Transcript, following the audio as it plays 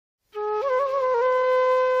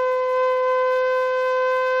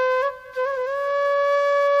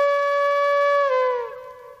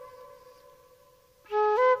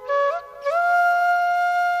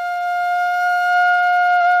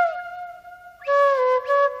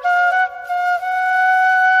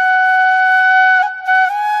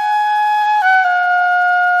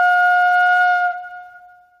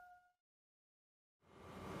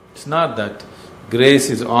not that grace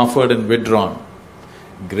is offered and withdrawn.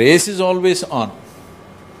 Grace is always on.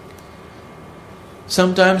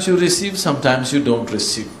 Sometimes you receive, sometimes you don't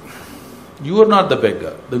receive. You are not the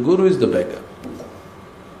beggar, the Guru is the beggar.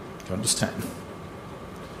 You understand?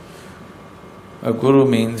 A Guru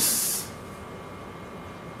means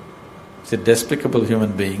it's a despicable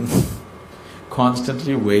human being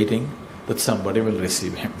constantly waiting that somebody will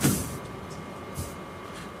receive him.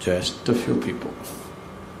 Just a few people,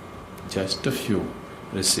 just a few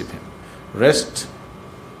receive him. Rest,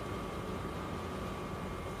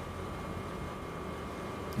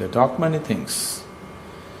 they talk many things.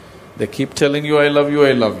 They keep telling you, I love you,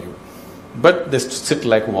 I love you. But they sit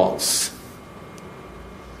like walls.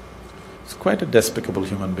 It's quite a despicable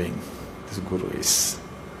human being, this Guru is.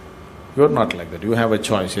 You're not like that. You have a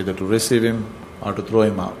choice either to receive him or to throw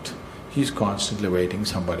him out. He's constantly waiting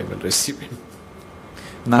somebody will receive him.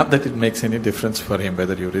 Not that it makes any difference for him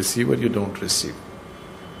whether you receive or you don't receive.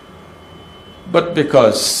 But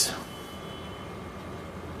because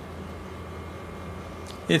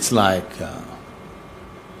it's like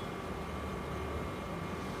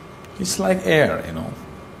air,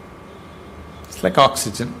 It's like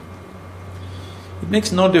oxygen. It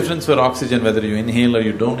makes no difference for oxygen whether you inhale or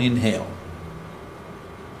you don't inhale.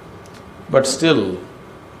 But still,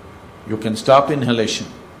 you can stop inhalation.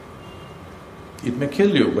 It may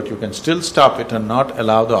kill you, but you can still stop it and not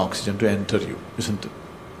allow the oxygen to enter you, isn't it?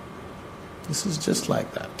 This is just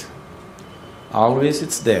like that. Always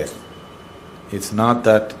it's there. It's not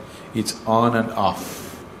that it's on and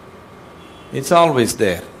off. It's always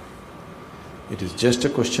there. It is just a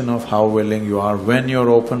question of how willing you are, when you're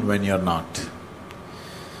open, when you're not.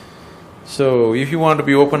 So, if you want to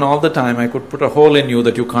be open all the time, I could put a hole in you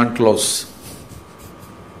that you can't close.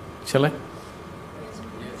 Shall I?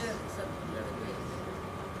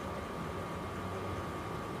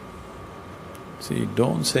 See,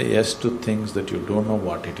 don't say yes to things that you don't know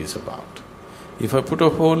what it is about. If I put a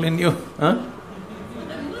hole in you,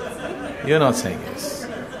 You're not saying yes.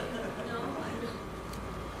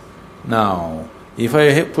 Now, if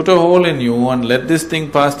I put a hole in you and let this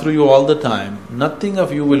thing pass through you all the time, nothing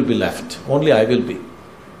of you will be left, only I will be.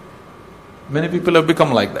 Many people have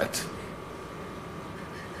become like that.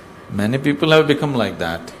 Many people have become like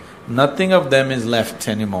that. Nothing of them is left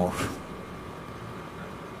anymore.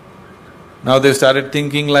 Now they've started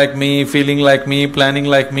thinking like me, feeling like me, planning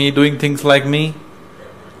like me, doing things like me.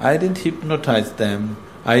 I didn't hypnotize them,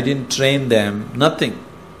 I didn't train them, nothing.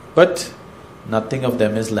 But nothing of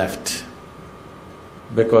them is left.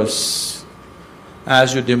 Because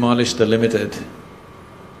as you demolish the limited,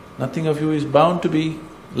 nothing of you is bound to be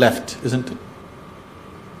left, isn't it?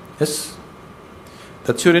 Yes?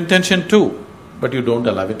 That's your intention too, but you don't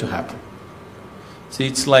allow it to happen. See,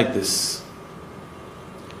 it's like this.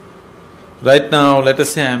 Right now, let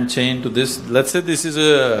us say I'm chained to this… let's say this is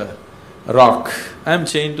a rock, I'm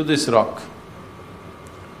chained to this rock.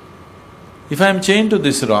 If I'm chained to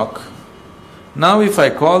this rock, now if I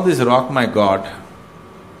call this rock my God,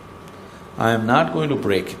 I am not going to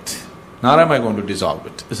break it, nor am I going to dissolve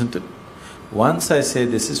it, isn't it? Once I say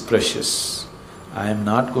this is precious, I am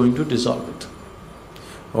not going to dissolve it.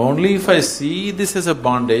 Only if I see this as a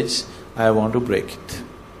bondage, I want to break it.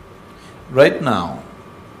 Right now,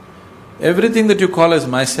 everything that you call as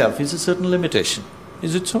myself is a certain limitation.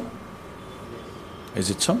 Is it so? Is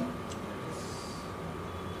it so?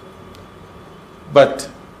 But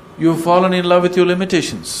you've fallen in love with your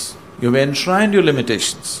limitations. You've enshrined your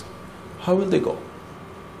limitations. How will they go?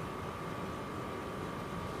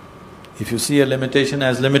 If you see a limitation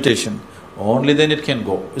as limitation, only then it can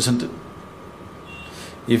go, isn't it?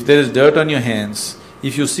 If there is dirt on your hands,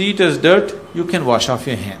 if you see it as dirt, you can wash off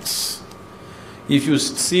your hands. If you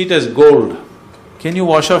see it as gold, can you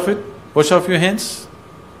wash off it? Wash off your hands?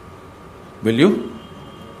 Will you?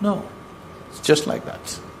 No. It's just like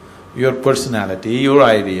that. Your personality, your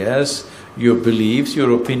ideas, your beliefs,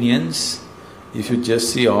 your opinions, if you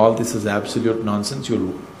just see all this as absolute nonsense,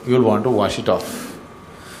 you'll want to wash it off.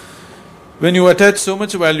 When you attach so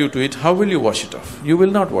much value to it, how will you wash it off? You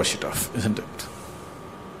will not wash it off, isn't it?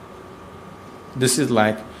 This is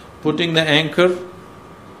like putting the anchor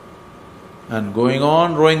and going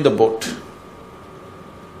on rowing the boat.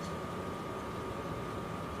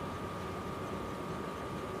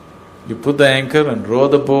 You put the anchor and row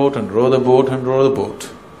the boat and row the boat and row the boat.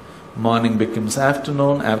 Morning becomes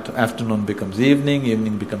afternoon, afternoon becomes evening,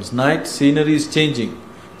 evening becomes night, scenery is changing.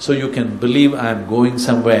 So you can believe, I'm going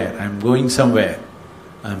somewhere, I'm going somewhere.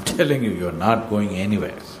 I'm telling you, you're not going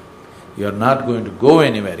anywhere. You're not going to go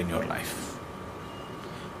anywhere in your life.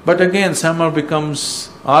 But again, summer becomes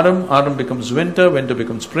autumn, autumn becomes winter, winter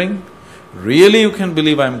becomes spring. Really you can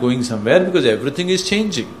believe I am going somewhere because everything is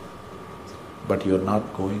changing. But you are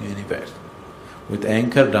not going anywhere. With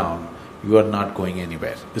anchor down, you are not going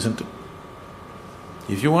anywhere, isn't it?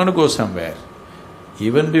 If you want to go somewhere,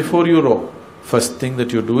 even before you row, first thing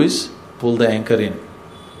that you do is pull the anchor in.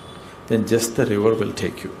 Then just the river will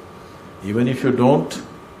take you. Even if you don't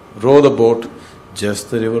row the boat, just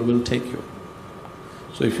the river will take you.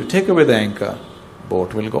 So if you take away the anchor,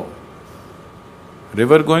 boat will go.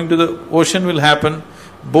 River going to the ocean will happen,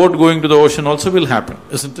 boat going to the ocean also will happen,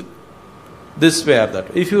 isn't it? This way or that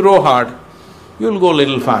way. If you row hard, you will go a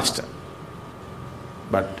little faster.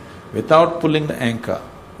 But without pulling the anchor,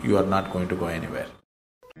 you are not going to go anywhere.